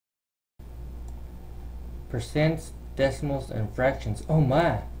Percents, decimals, and fractions. Oh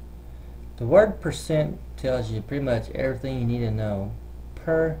my! The word percent tells you pretty much everything you need to know.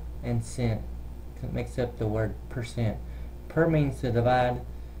 Per and cent makes up the word percent. Per means to divide,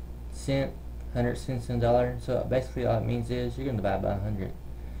 cent, 100 cents in a dollar. So basically all it means is you're going to divide by 100.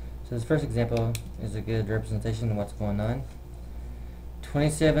 So this first example is a good representation of what's going on.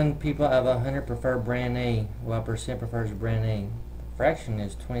 27 people out of 100 prefer brand A, while percent prefers brand A. The fraction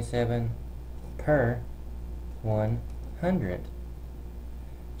is 27 per 100.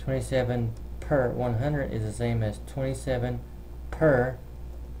 27 per 100 is the same as 27 per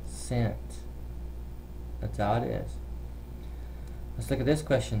cent. That's all it is. Let's look at this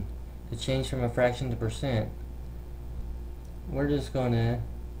question. To change from a fraction to percent, we're just going to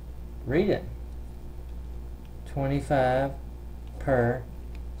read it. 25 per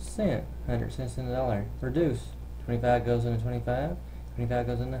cent, 100 cents in a dollar. Reduce. 25 goes into 25, 25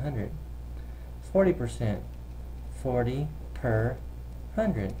 goes into 100. 40%, 40 per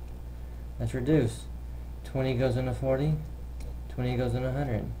 100. Let's reduce. 20 goes into 40, 20 goes into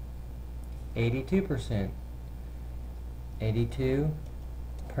 100. 82%, 82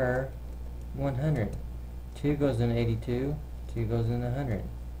 per 100. 2 goes into 82, 2 goes into 100.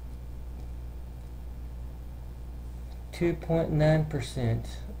 2.9%.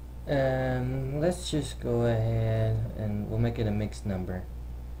 Let's just go ahead and we'll make it a mixed number.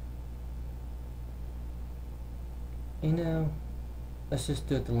 You know, let's just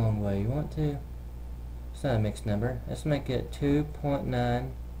do it the long way. You want to? It's not a mixed number. Let's make it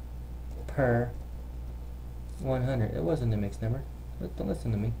 2.9 per 100. It wasn't a mixed number. Don't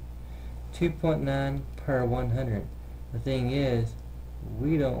listen to me. 2.9 per 100. The thing is,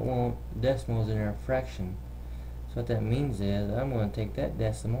 we don't want decimals in our fraction. So what that means is I'm going to take that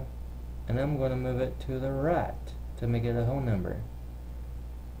decimal and I'm going to move it to the right to make it a whole number.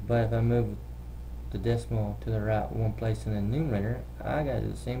 But if I move the decimal to the right one place in the numerator, I got to do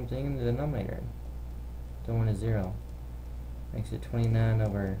the same thing in the denominator. Don't want a 0. Makes it 29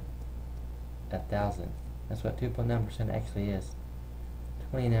 over 1,000. That's what 2.9% actually is.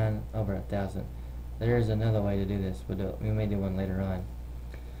 29 over 1,000. There is another way to do this. We may do one later on.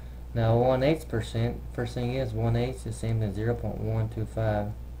 Now 1/8%, first thing is 1/8 is the same as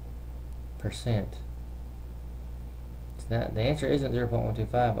 0.125%. The answer isn't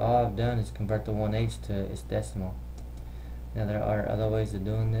 0.125. All I've done is convert the 1/8 to its decimal. Now there are other ways of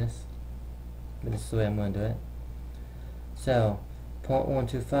doing this, but this is the way I'm going to do it. So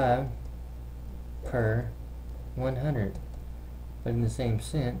 0.125 per 100. But in the same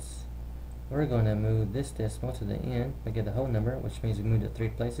sense, we're going to move this decimal to the end. We get the whole number, which means we moved it 3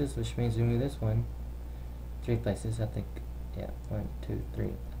 places, which means we move this one 3 places. I think, yeah, 1, 2, 3.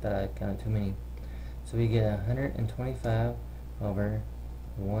 I thought I counted too many. So we get 125 over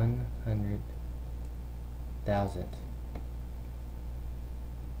 100,000.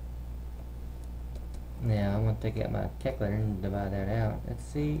 Now I'm going to take out my calculator and divide that out. Let's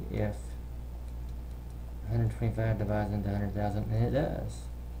see if 125 divides into 100,000, and it does.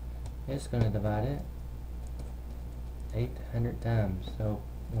 It's going to divide it 800 times. So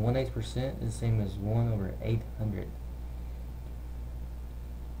 1/8% is the same as 1 over 800.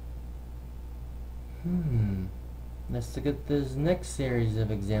 Let's look at this next series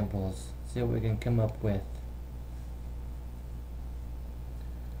of examples. See what we can come up with.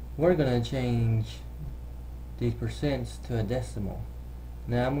 We're going to change these percents to a decimal.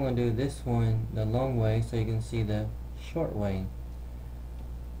 Now I'm going to do this one the long way so you can see the short way.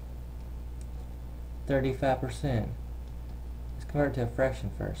 35%. Let's convert it to a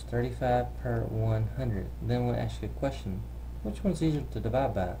fraction first. 35 per 100. Then we'll ask you a question. Which one's easier to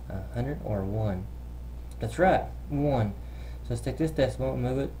divide by? 100 or 1? That's right, 1. So let's take this decimal and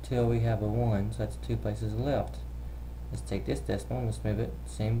move it till we have a 1. So that's 2 places left. Let's take this decimal and let's move it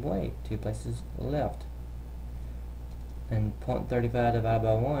the same way. 2 places left. And 0.35 divided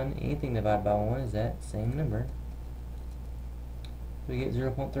by 1, anything divided by 1 is that same number. So we get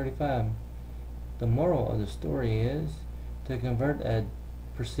 0.35. The moral of the story is to convert a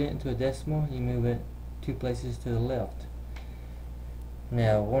percent into a decimal, you move it 2 places to the left.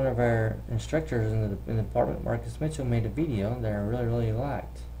 Now, one of our instructors in the department, Marcus Mitchell, made a video that I really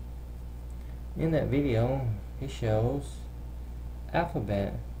liked. In that video, he shows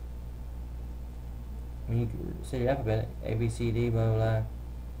alphabet. When you say your alphabet, A, B, C, D, blah, blah, blah,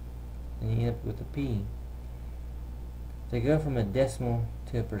 and you end up with a P. To go from a decimal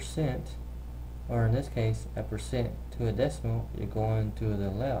to a percent, or in this case, a percent to a decimal, you're going to the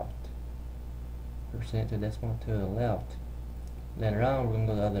left. Percent to decimal to the left. Later on, we're going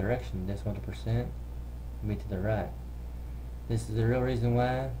to go the other direction. Decimal to percent will be to the right. This is the real reason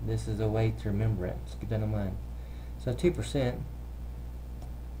why. This is a way to remember it. Just keep that in mind. So 2% is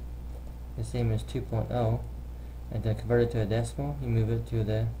the same as 2.0, and to convert it to a decimal, you move it to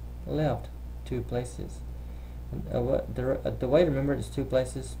the left 2 places. The way to remember it is 2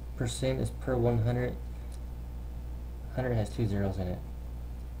 places. Percent is per 100. 100 has 2 zeros in it.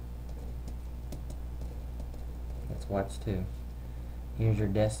 That's why it's 2. Here's your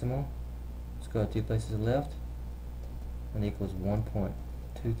decimal. Let's go 2 places left, and equals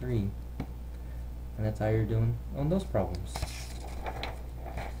 1.23. And that's how you're doing on those problems.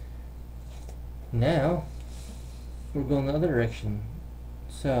 Now we're going the other direction.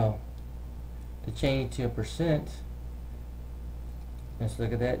 So to change to a percent, let's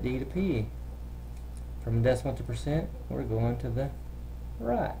look at that D to P. From decimal to percent, we're going to the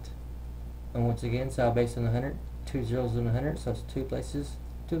right. And once again, so based on 100, 2 zeros in 100, so it's 2 places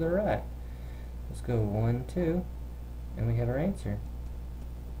to the right. Let's go 1, 2, and we have our answer,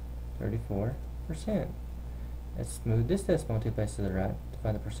 34%. Let's move this decimal 2 places to the right to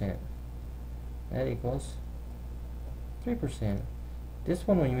find the percent. That equals 3%. This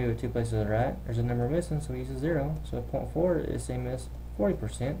one, when you move it 2 places to the right, there's a number missing, so we use a 0. So 0.4 is the same as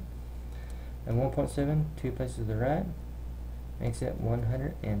 40%. And 1.7, 2 places to the right, makes it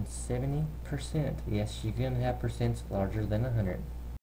 170%. Yes, you can have percents larger than 100.